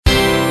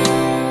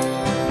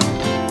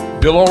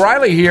Bill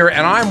O'Reilly here,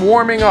 and I'm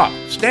warming up.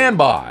 Stand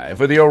by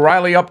for the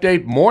O'Reilly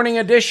Update Morning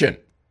Edition.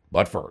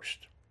 But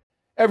first,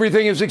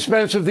 everything is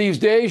expensive these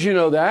days, you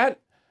know that.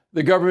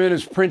 The government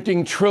is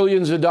printing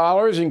trillions of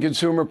dollars and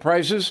consumer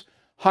prices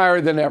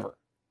higher than ever.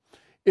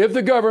 If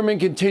the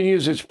government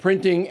continues its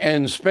printing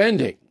and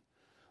spending,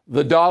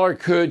 the dollar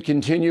could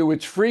continue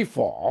its free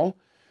fall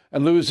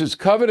and lose its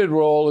coveted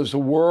role as the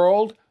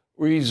world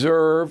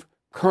reserve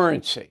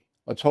currency.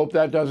 Let's hope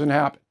that doesn't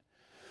happen.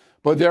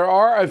 But there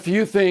are a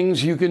few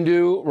things you can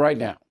do right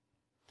now.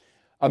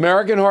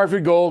 American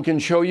Hartford Gold can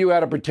show you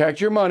how to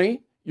protect your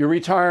money, your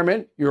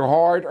retirement, your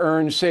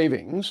hard-earned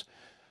savings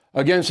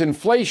against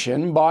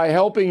inflation by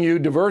helping you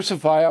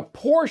diversify a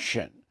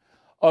portion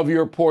of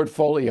your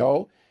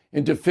portfolio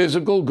into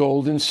physical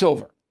gold and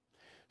silver.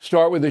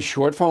 Start with a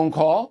short phone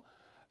call,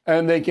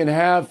 and they can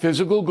have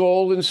physical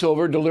gold and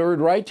silver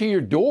delivered right to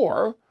your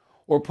door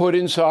or put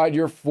inside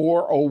your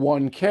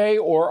 401k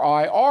or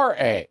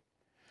IRA.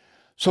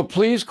 So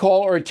please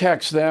call or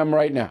text them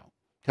right now.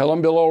 Tell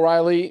them Bill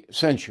O'Reilly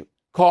sent you.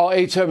 Call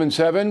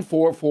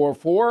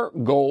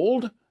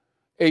 877-444-GOLD,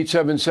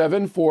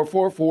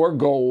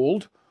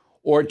 877-444-GOLD,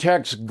 or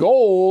text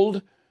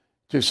GOLD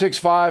to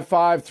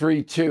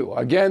 65532.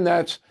 Again,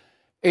 that's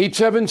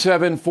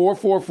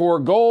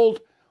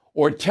 877-444-GOLD,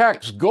 or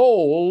text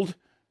GOLD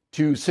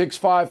to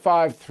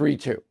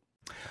 65532.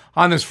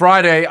 On this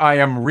Friday, I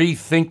am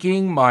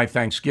rethinking my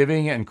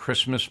Thanksgiving and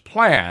Christmas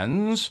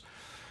plans,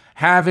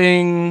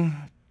 having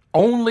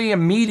only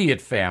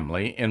immediate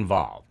family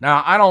involved.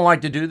 Now, I don't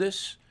like to do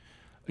this.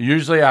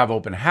 Usually I have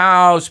open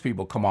house,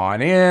 people come on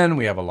in,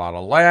 we have a lot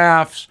of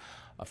laughs.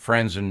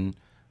 Friends and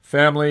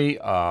family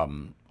are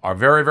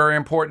very, very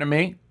important to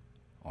me,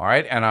 all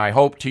right? And I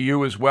hope to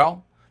you as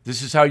well.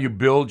 This is how you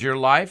build your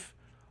life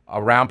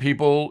around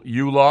people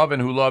you love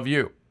and who love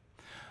you.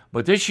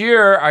 But this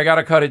year, I got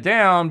to cut it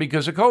down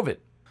because of COVID.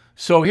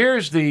 So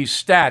here's the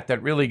stat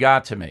that really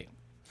got to me.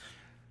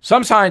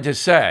 Some scientists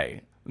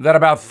say that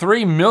about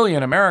 3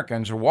 million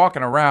Americans are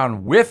walking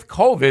around with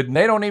COVID and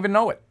they don't even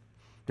know it.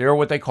 They're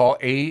what they call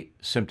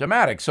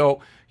asymptomatic. So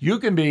you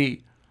can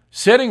be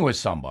sitting with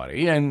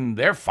somebody and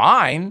they're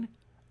fine,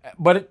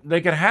 but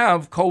they could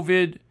have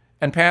COVID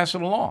and pass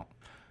it along.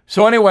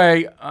 So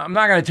anyway, I'm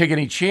not going to take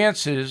any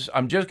chances.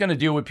 I'm just going to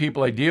deal with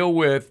people I deal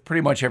with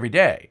pretty much every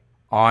day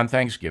on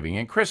Thanksgiving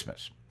and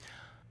Christmas.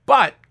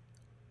 But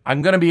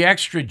I'm going to be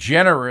extra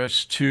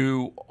generous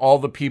to all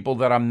the people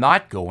that I'm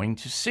not going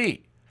to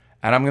see.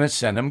 And I'm going to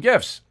send them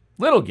gifts,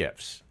 little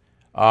gifts.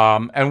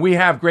 And we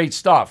have great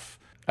stuff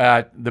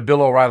at the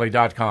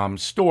BillO'Reilly.com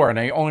store. And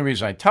the only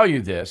reason I tell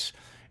you this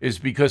is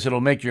because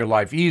it'll make your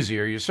life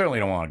easier. You certainly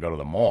don't want to go to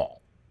the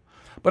mall.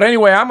 But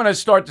anyway, I'm going to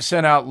start to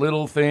send out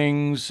little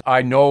things.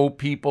 I know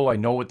people, I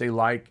know what they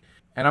like.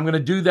 And I'm going to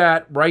do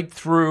that right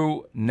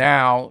through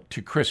now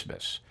to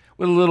Christmas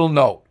with a little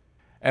note.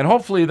 And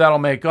hopefully that'll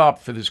make up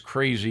for this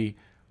crazy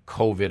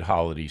COVID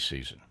holiday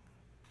season.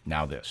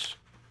 Now this.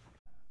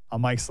 I'm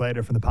Mike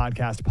Slater from the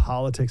podcast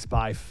Politics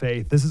by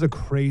Faith. This is a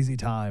crazy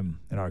time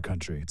in our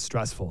country. It's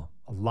stressful,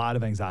 a lot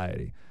of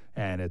anxiety,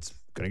 and it's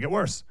going to get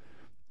worse.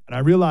 And I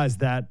realized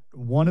that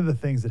one of the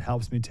things that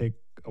helps me take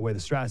away the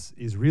stress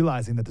is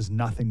realizing that there's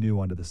nothing new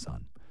under the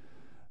sun.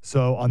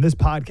 So on this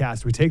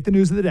podcast, we take the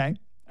news of the day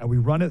and we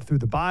run it through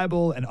the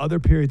Bible and other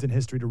periods in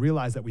history to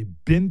realize that we've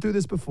been through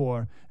this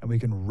before and we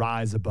can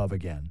rise above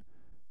again.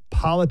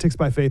 Politics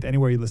by Faith,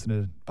 anywhere you listen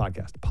to the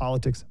podcast.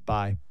 Politics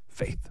by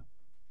Faith.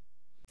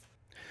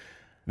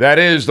 That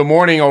is the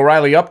Morning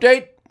O'Reilly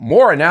Update.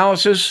 More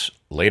analysis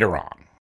later on.